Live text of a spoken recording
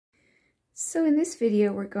So in this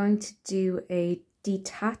video we're going to do a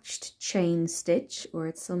detached chain stitch, or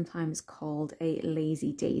it's sometimes called a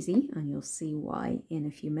lazy daisy, and you'll see why in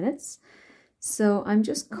a few minutes. So I'm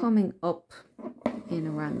just coming up in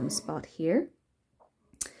a random spot here.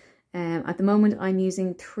 At the moment I'm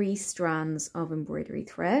using 3 strands of embroidery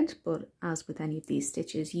thread, but as with any of these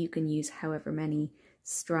stitches you can use however many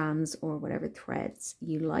strands or whatever threads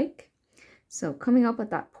you like. So coming up at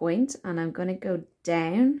that point, and I'm going to go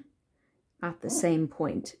down at the same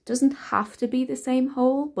point. It doesn't have to be the same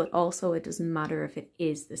hole, but also it doesn't matter if it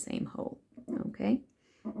is the same hole, okay?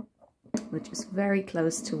 Which is very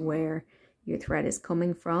close to where your thread is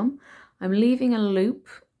coming from. I'm leaving a loop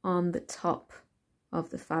on the top of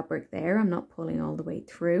the fabric there. I'm not pulling all the way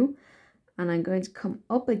through, and I'm going to come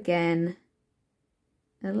up again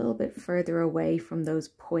a little bit further away from those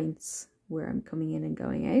points where I'm coming in and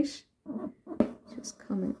going out. Just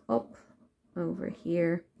coming up over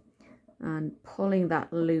here and pulling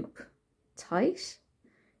that loop tight,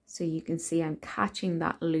 so you can see I'm catching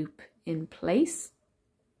that loop in place.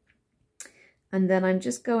 And then I'm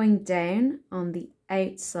just going down on the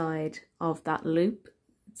outside of that loop.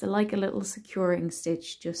 It's like a little securing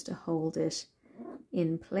stitch just to hold it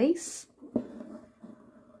in place.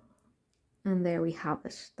 And there we have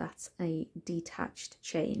it. That's a detached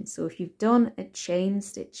chain. So if you've done a chain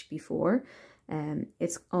stitch before,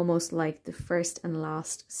 it's almost like the first and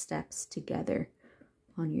last steps together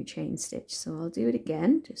on your chain stitch. So I'll do it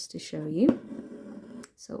again just to show you.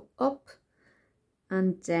 So up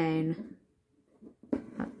and down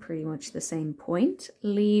at pretty much the same point.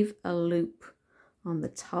 Leave a loop on the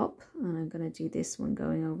top, and I'm going to do this one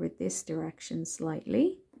going over this direction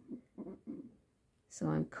slightly. So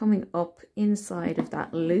I'm coming up inside of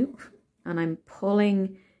that loop and I'm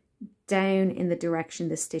pulling down in the direction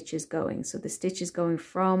the stitch is going. So the stitch is going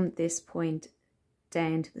from this point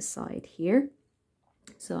down to the side here.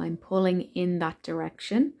 So I'm pulling in that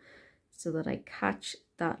direction so that I catch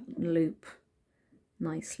that loop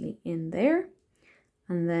nicely in there.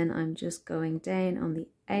 And then I'm just going down on the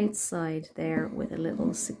outside there with a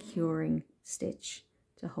little securing stitch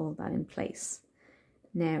to hold that in place.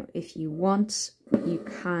 Now, if you want, you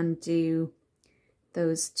can do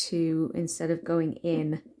those two, instead of going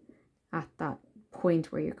in at that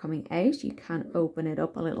point where you're coming out, you can open it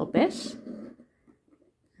up a little bit.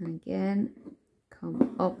 And again,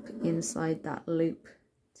 come up inside that loop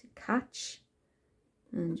to catch,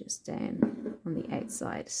 and just down on the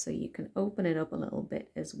outside. So you can open it up a little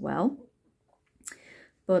bit as well.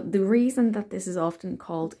 But the reason that this is often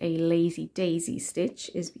called a lazy daisy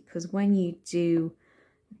stitch is because when you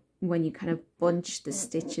kind of bunch the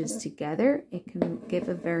stitches together, it can give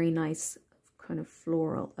a very nice kind of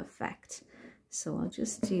floral effect. So I'll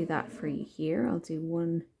just do that for you here. I'll do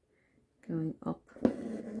one going up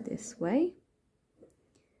this way.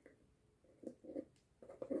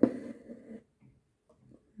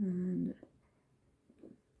 And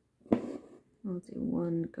I'll do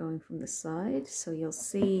one going from the side. So you'll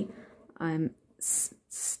see I'm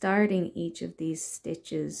starting each of these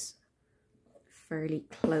stitches fairly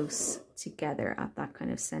close together at that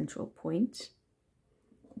kind of central point.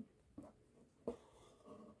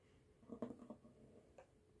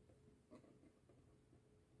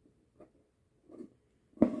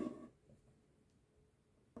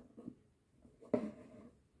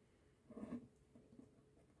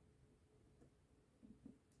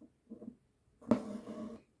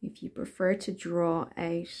 If you prefer to draw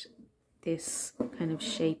out this kind of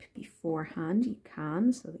shape beforehand, you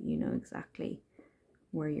can, so that you know exactly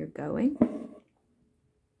where you're going.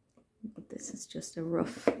 But this is just a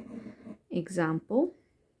rough example.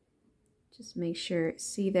 Just make sure,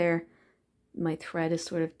 see there, my thread is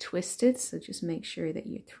sort of twisted, so just make sure that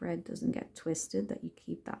your thread doesn't get twisted, that you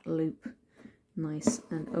keep that loop nice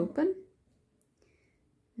and open.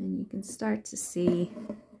 And you can start to see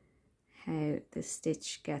how the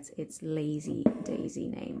stitch gets its lazy daisy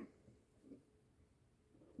name.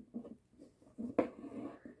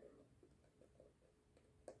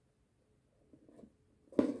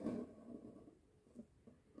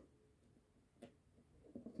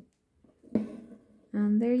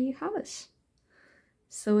 And there you have it.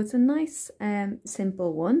 So it's a nice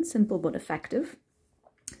simple one, simple but effective.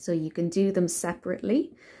 So you can do them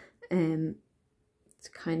separately, it's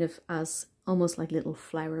kind of as almost like little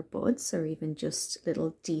flower buds, or even just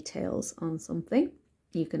little details on something.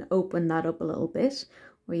 You can open that up a little bit,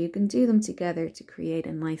 or you can do them together to create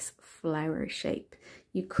a nice flower shape.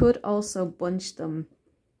 You could also bunch them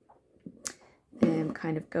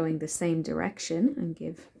kind of going the same direction and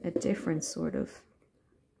give a different sort of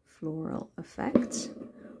floral effect,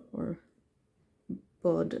 or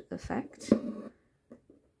bud effect.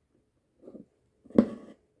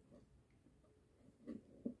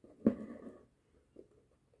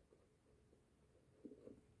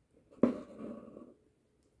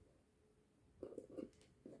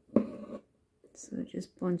 So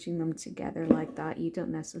just bunching them together like that. You don't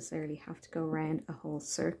necessarily have to go around a whole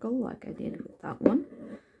circle like I did with that one.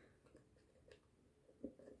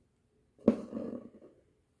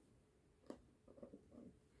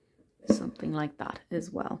 Something like that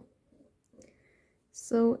as well.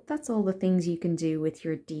 So that's all the things you can do with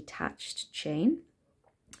your detached chain.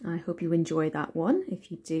 I hope you enjoy that one.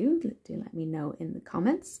 If you do let me know in the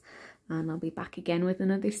comments, and I'll be back again with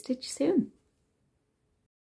another stitch soon.